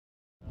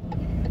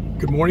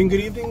Good morning, good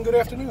evening, good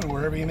afternoon,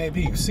 wherever you may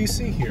be.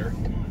 CC here.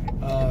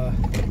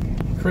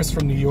 Chris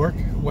from New York,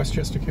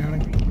 Westchester County.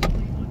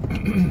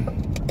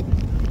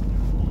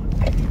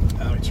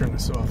 Let me turn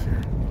this off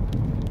here.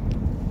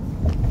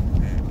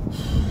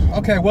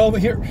 Okay, well,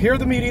 here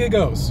the media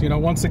goes,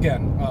 once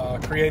again,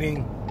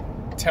 creating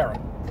terror.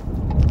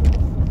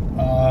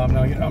 Now,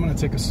 I'm going to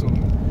take a zoom.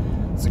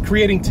 It's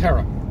creating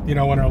terror, in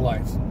our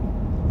life.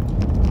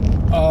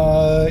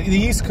 The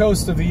east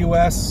coast of the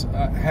U.S.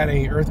 Had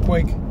an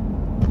earthquake.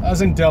 I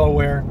was in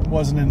Delaware,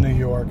 wasn't in New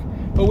York,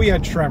 but we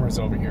had tremors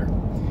over here.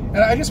 And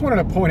I just wanted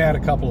to point out a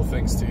couple of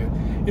things to you.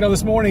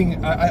 This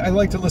morning, I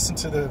like to listen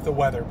to the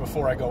weather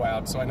before I go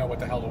out, so I know what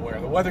the hell to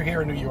wear. The weather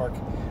here in New York,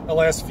 the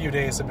last few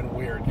days have been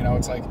weird.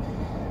 It's like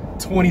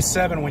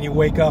 27 when you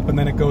wake up, and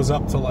then it goes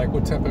up to like,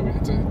 what temperature?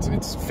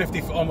 It's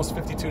 50, almost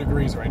 52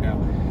 degrees right now.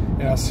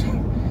 So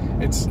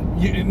it's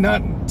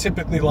not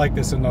typically like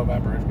this in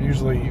November.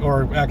 Usually,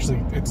 or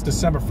actually, it's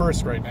December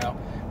 1st right now,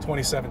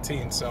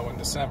 2017, so in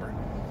December.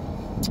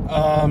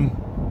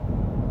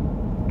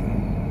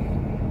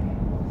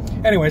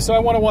 Anyway, so I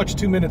want to watch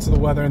 2 minutes of the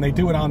weather, and they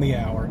do it on the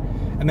hour,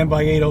 and then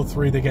by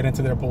 8:03 they get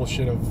into their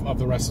bullshit of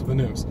the rest of the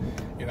news,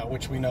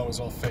 which we know is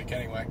all fake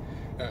anyway.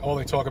 All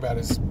they talk about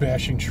is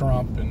bashing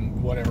Trump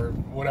and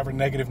whatever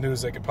negative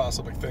news they could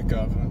possibly think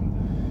of.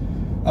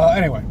 And,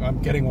 anyway, I'm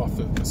getting off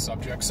the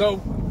subject.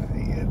 So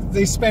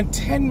they spent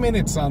 10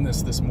 minutes on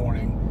this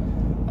morning,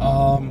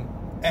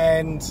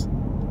 and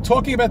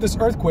talking about this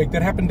earthquake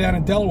that happened down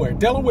in Delaware.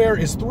 Delaware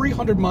is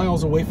 300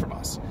 miles away from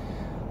us.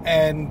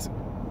 And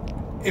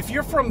if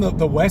you're from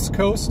the West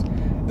Coast,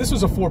 this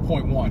was a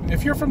 4.1.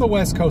 If you're from the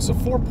West Coast, a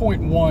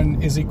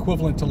 4.1 is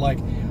equivalent to like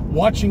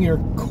watching your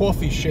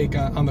coffee shake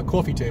on the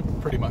coffee table,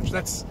 pretty much.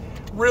 That's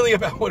really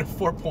about what a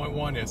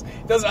 4.1 is.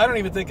 I don't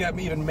even think that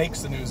even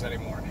makes the news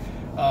anymore.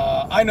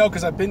 I know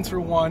because I've been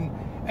through one,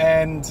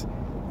 and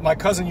my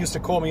cousin used to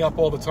call me up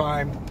all the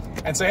time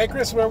and say, "Hey,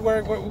 Chris, we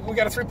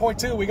got a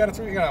 3.2, we got a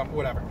 3,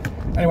 whatever."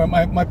 Anyway,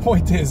 my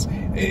point is,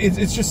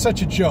 it's just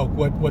such a joke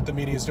what the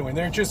media is doing.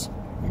 They're just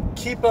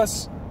keep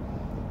us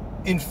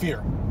in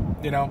fear,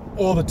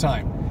 all the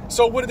time.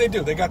 So what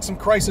do? They got some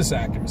crisis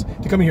actors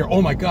to come in here.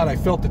 Oh my God, I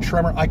felt the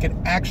tremor. I could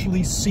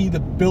actually see the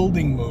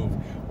building move.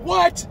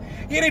 What?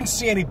 You didn't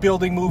see any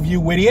building move,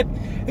 you idiot.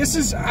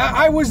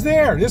 I was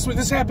there.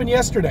 This happened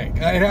yesterday.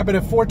 It happened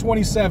at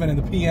 4:27 in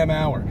the PM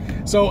hour.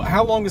 So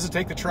how long does it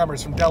take the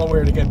tremors from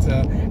Delaware to get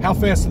to, how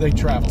fast do they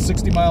travel?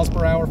 60 miles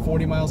per hour,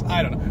 40 miles?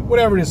 I don't know.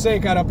 Whatever it is, say it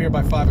got up here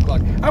by 5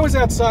 o'clock. I was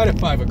outside at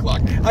 5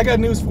 o'clock. I got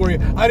news for you.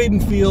 I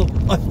didn't feel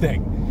a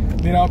thing.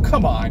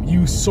 Come on.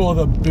 You saw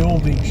the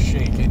building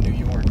shake in New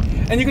York.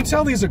 And you can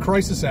tell these are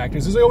crisis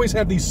actors, because they always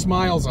have these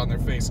smiles on their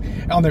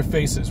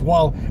faces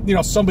while,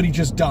 somebody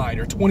just died,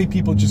 or 20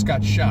 people just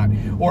got shot.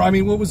 Or,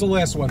 what was the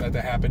last one that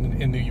happened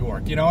in New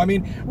York?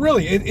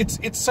 Really,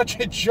 it's such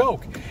a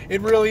joke. It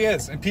really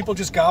is. And people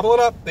just gobble it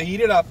up. They eat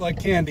it up like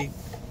candy.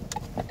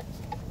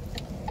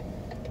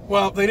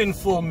 Well, they didn't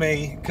fool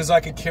me, because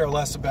I could care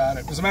less about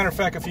it. As a matter of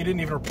fact, if you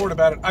didn't even report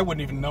about it, I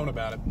wouldn't even known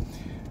about it.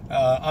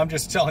 I'm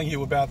just telling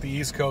you about the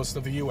east coast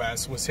of the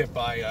U.S. was hit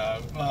by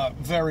a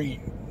very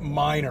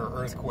minor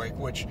earthquake,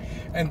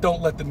 and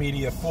don't let the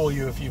media fool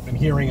you if you've been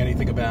hearing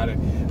anything about it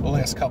the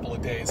last couple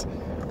of days.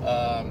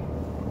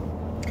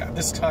 God,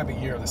 this time of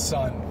year, the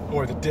sun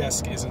or the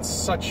disk is in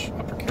such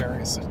a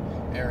precarious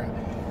area.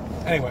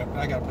 Anyway,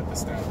 I gotta put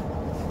this down.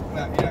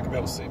 You're not gonna be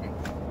able to see me.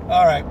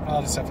 All right,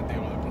 I'll just have to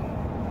deal with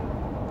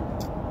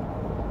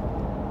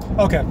it.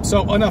 Okay,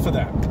 so enough of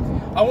that.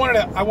 I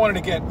wanted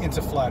to get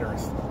into flat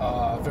Earth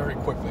very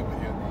quickly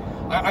with you.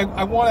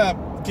 I want to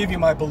give you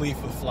my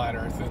belief with flat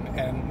Earth,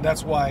 and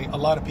that's why a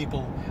lot of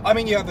people.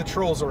 Yeah, the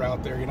trolls are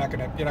out there. You're not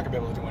gonna be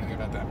able to do anything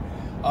about that.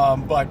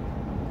 But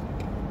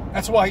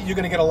that's why you're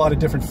gonna get a lot of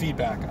different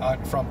feedback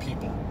from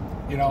people.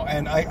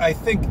 And I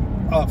think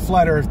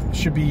flat Earth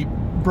should be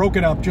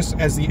broken up just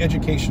as the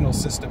educational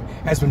system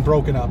has been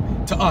broken up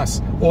to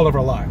us all of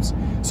our lives.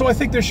 So I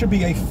think there should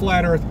be a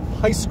flat Earth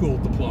high school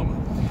diploma.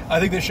 I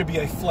think there should be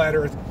a flat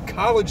Earth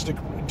college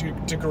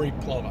degree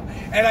diploma.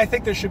 And I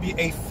think there should be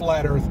a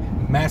flat Earth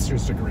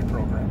master's degree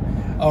program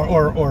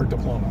or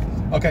diploma.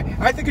 Okay,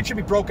 I think it should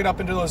be broken up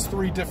into those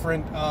three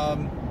different,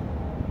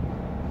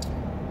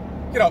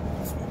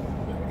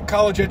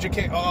 college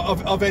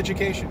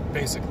education,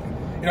 basically.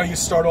 You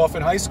start off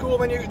in high school,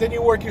 then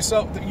you work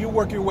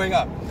your way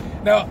up.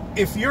 Now,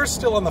 if you're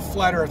still on the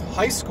flat Earth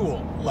high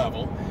school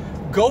level,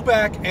 go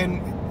back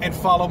and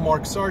follow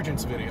Mark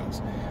Sargent's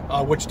videos,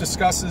 which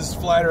discusses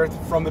flat Earth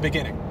from the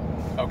beginning.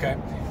 Okay,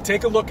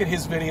 take a look at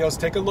his videos,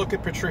 take a look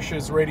at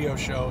Patricia's radio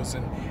shows,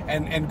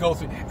 and go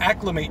through,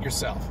 acclimate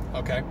yourself.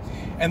 Okay,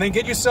 and then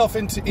get yourself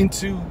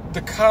into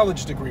the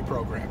college degree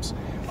programs.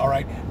 All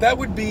right, that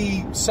would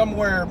be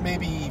somewhere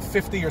maybe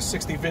 50 or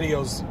 60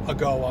 videos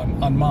ago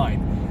on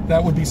mine.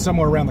 That would be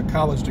somewhere around the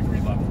college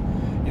degree level,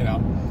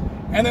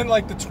 And then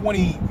like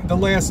the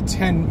last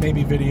 10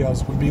 maybe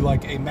videos would be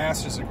like a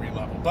master's degree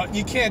level. But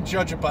you can't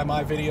judge it by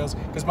my videos,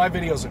 because my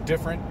videos are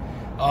different.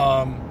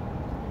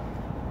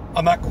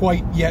 I'm not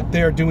quite yet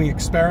there doing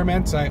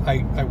experiments.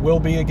 I will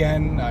be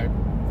again.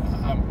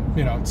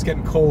 You know, it's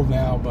getting cold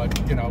now,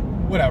 but, you know,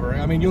 whatever.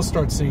 I mean, you'll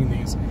start seeing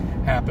these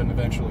happen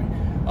eventually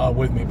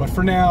with me. But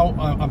for now,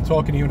 I'm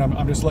talking to you, and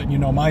I'm just letting you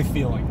know my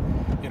feeling,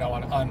 you know,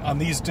 on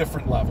these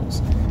different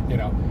levels, you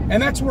know.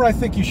 And that's where I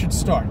think you should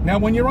start. Now,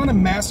 when you're on a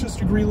master's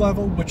degree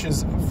level, which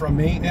is from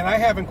me, and I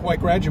haven't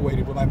quite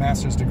graduated with my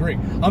master's degree.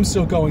 I'm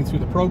still going through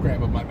the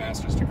program of my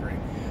master's degree.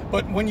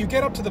 But when you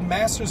get up to the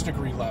master's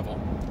degree level,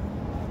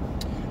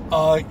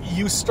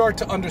 you start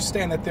to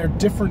understand that there are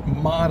different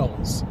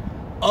models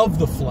of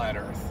the flat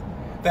Earth,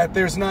 that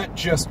there's not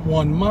just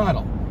one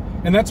model.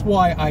 And that's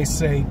why I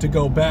say to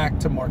go back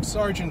to Mark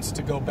Sargent's,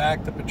 to go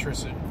back to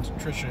Patricia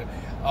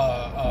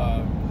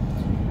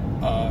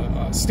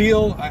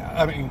Steele,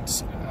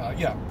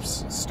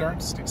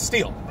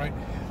 Steele, right?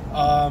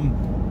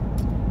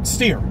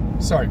 Steer,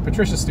 sorry,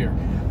 Patricia Steer.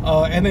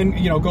 And then,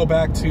 you know, go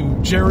back to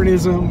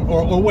Jaredism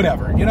or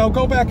whatever. You know,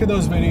 go back to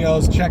those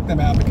videos, check them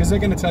out, because they're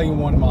going to tell you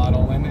one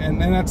model,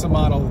 and that's a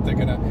model that they're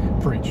going to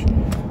preach.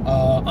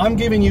 I'm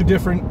giving you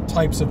different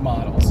types of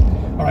models.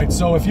 All right,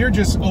 so if you're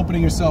just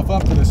opening yourself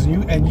up to this,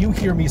 and you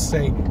hear me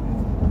say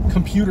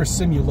computer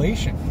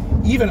simulation,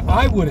 even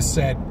I would have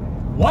said,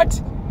 what?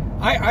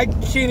 I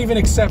can't even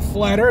accept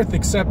flat Earth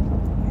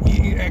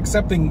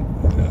accepting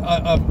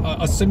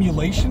a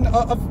simulation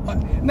of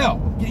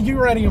no,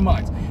 you're out of your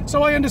minds.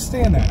 So I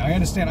understand that. I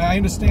understand that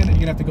you're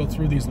gonna have to go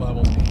through these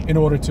levels in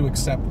order to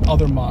accept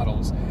other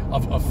models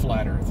of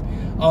flat Earth.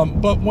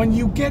 But when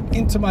you get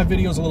into my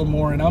videos a little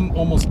more, and I'm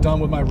almost done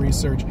with my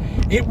research,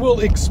 it will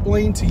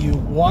explain to you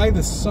why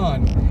the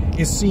sun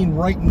is seen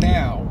right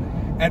now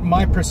at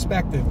my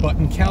perspective, but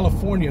in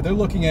California they're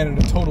looking at it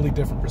at a totally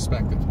different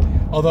perspective.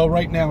 Although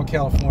right now in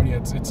California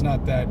it's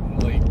not that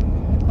late.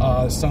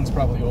 The sun's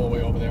probably all the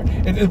way over there.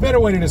 And a better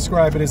way to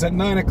describe it is at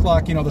 9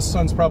 o'clock, you know, the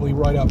sun's probably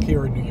right up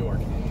here in New York.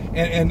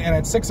 And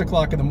at 6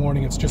 o'clock in the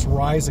morning, it's just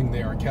rising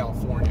there in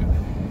California.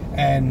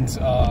 And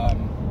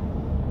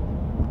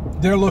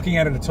they're looking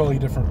at it at a totally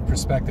different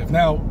perspective.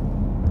 Now,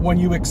 when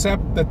you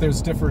accept that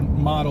there's different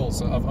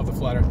models of the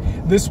flat Earth,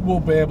 this will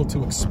be able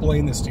to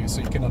explain this to you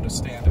so you can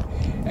understand it.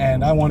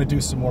 And I want to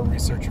do some more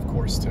research, of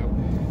course, too,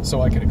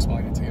 so I can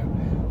explain it to you.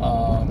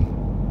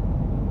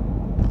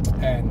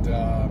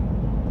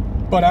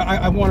 But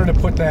I wanted to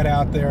put that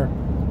out there.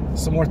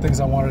 Some more things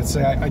I wanted to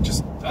say. I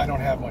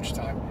don't have much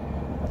time.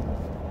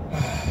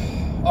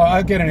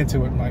 I'll get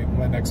into it in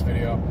my next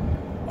video.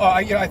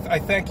 I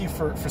thank you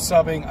for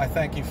subbing. I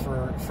thank you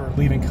for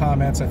leaving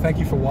comments. I thank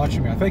you for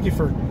watching me. I thank you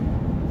for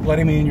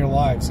letting me in your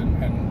lives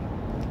and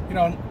you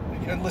know,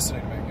 and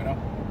listening to me, you know.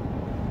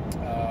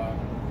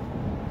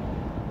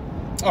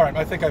 All right,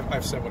 I think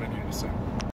I've said what I needed to say.